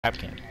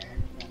Capcan.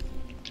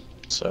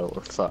 So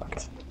we're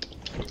fucked.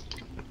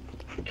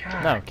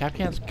 God. No,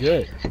 Capcan's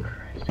good.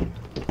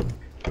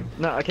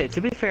 No, okay, to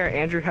be fair,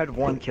 Andrew had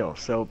 1 kill,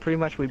 so pretty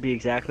much we'd be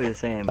exactly the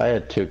same. I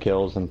had 2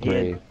 kills and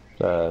 3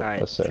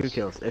 Alright, assists. 2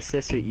 kills.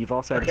 Assists, you've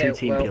also had Okay, 2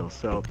 team well- kills,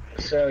 so...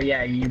 So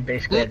yeah, you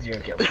basically had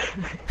 0 kills.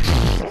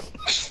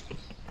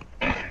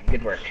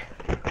 Good work.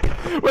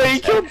 Wait, you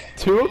killed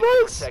 2 of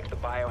us? Protect the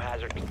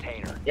biohazard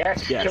container.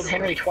 Yes, you Yes. killed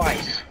Henry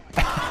twice.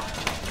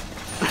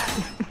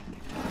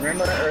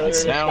 Remember earlier It's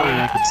this now we time?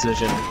 make a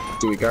decision.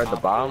 Do we guard the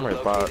bottom or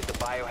Located the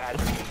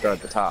biohazard guard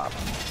the top?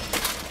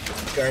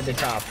 Guard the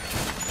top.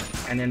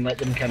 And then let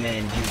them come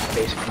in and you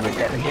basically what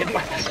Devin did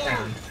last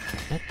round.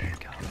 Let them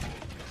go.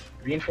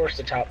 Reinforce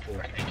the top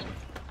floor, thank you.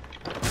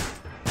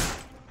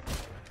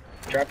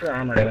 Drop your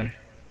armor, Devin.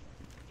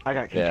 I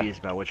got confused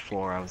about which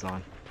floor I was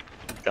on.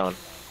 Going.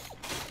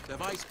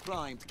 Device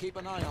primed. Keep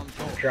an eye on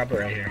top. Drop it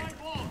right here.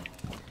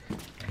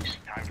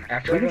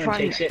 After We can everyone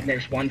find- takes it and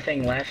there's one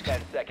thing left,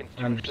 10 seconds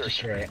to just insertion.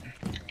 destroy it.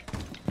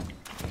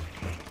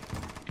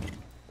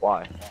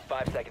 Why?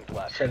 5 seconds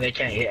left. So they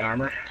can't hit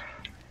armor?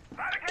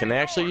 Can they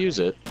actually use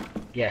it?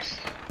 Yes.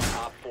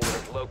 Op 4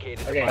 has located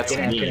the Okay, That's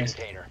biohazard neat.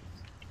 container.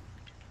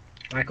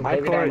 Michael, My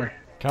go get core- armor.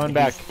 Coming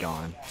back. He's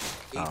gone.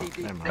 Oh,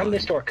 never mind. Come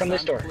this door, come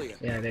this door. Clear.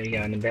 Yeah, there you go,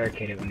 and then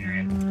barricade it when you're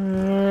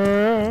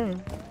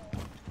in.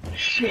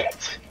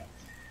 Shit!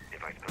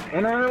 Oh,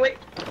 no, wait!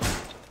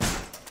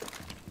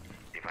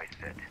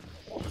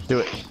 Do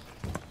it.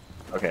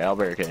 Okay, I'll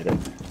barricade it.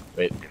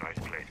 Wait.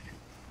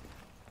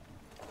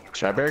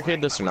 Should I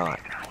barricade this or not?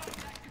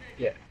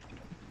 Yeah.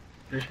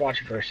 Just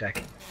watch it for a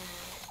second.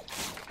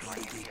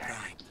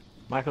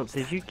 Michael,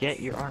 did you get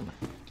your armor?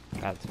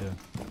 Got to.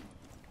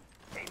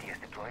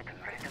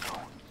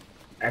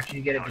 After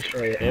you get it,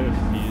 destroy it. They have a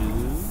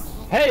fuse.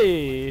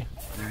 Hey!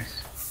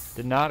 Nice.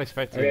 Did not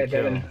expect to Okay,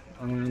 kill.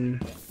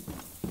 Devin.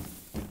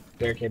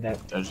 Barricade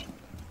that. Does-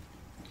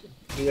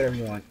 Do whatever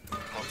you want.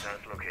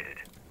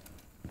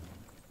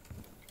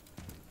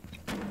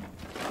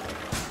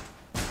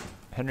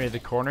 Henry, the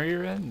corner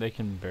you're in, they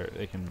can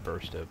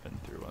burst open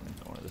through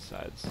one of the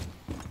sides.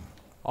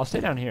 I'll stay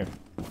down here.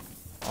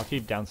 I'll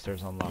keep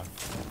downstairs on lock.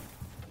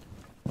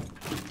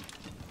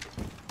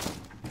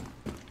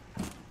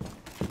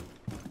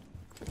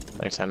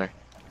 Thanks, Henry.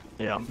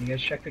 Yeah. You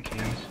guys check the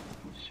cams.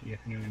 See if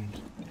anyone's...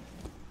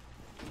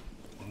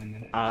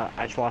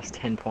 I just lost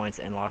 10 points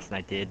and lost and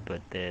I did,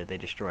 but they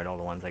destroyed all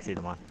the ones I see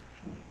them on.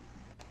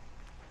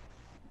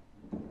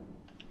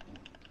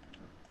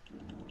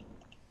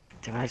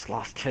 Dude, I just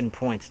lost 10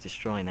 points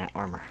destroying that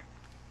armor.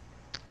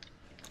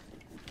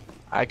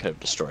 I could have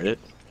destroyed it.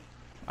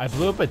 I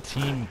blew up a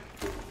team.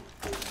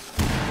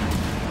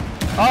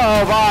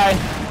 Uh oh, bye!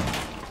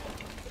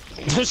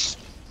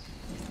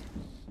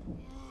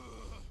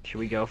 Should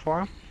we go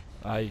for him?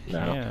 I No.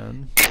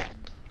 can.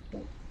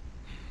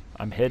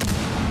 I'm hidden.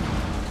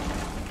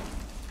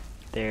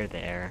 They're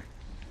there.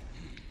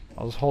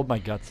 I'll just hold my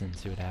guts in and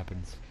see what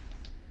happens.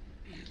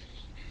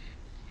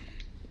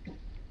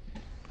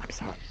 I'm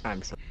sorry.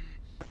 I'm so.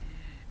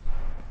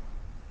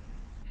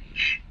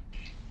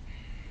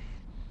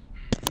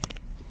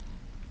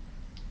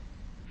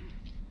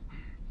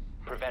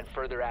 Prevent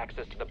further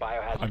access to the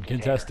biohazard I'm container.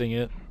 contesting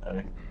it.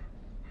 Okay.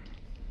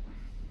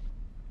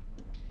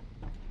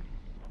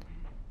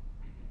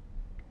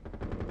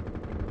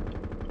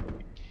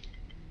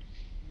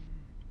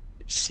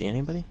 Did you see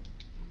anybody?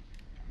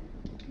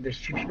 There's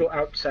 2 people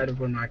outside of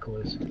where Michael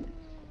is.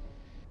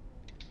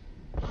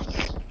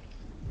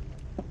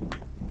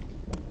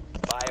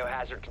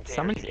 Biohazard container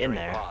Someone's in security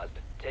there. paused.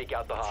 Take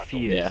out the hostile.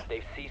 fused. Yeah.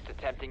 They've ceased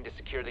attempting to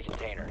secure the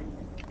container.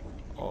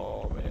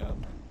 Oh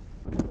man.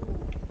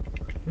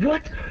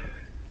 What?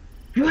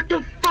 What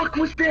the fuck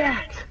was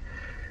that?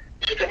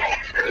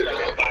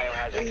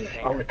 Biohazard I'm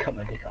container. gonna cut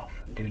my dick off.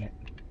 I'm doing it.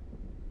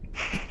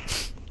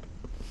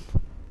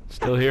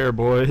 Still here,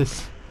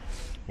 boys.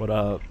 What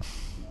up,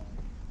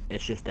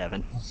 It's just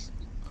Devin.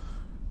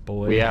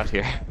 boy? We out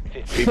here.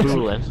 We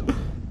booling.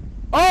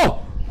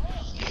 Oh!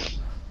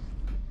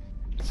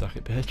 Suck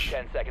it, bitch.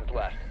 10 seconds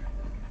left.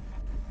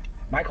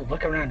 Michael,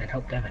 look around and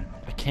help Devin.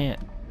 I can't.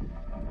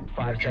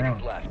 5 You're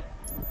seconds drunk. left.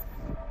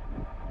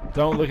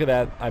 Don't look at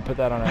that. I put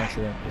that on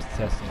accident. Just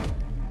testing.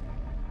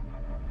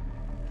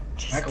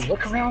 Michael,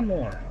 look around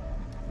more.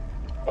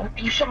 Oh,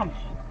 you shot him.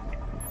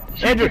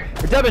 Andrew,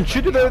 Devin,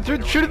 shoot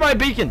at my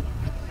beacon.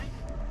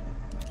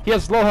 He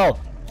has low health.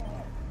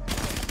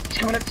 He's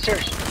coming up the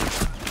stairs.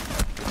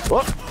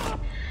 Whoop.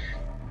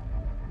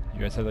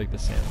 You guys have like the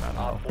same amount of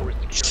Op health. 4 is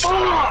securing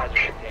the Fuck! biohazard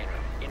container.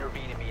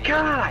 Intervene immediately.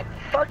 God,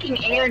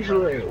 fucking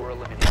Andrew. Or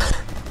eliminate.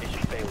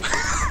 Mission failure.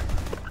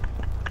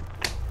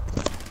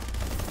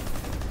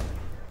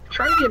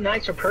 Trying to be a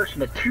nicer person,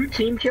 but 2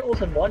 team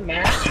kills in 1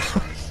 match?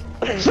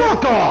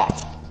 Fuck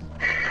off!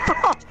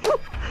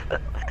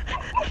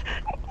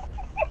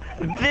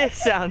 This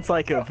sounds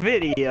like a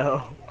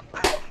video.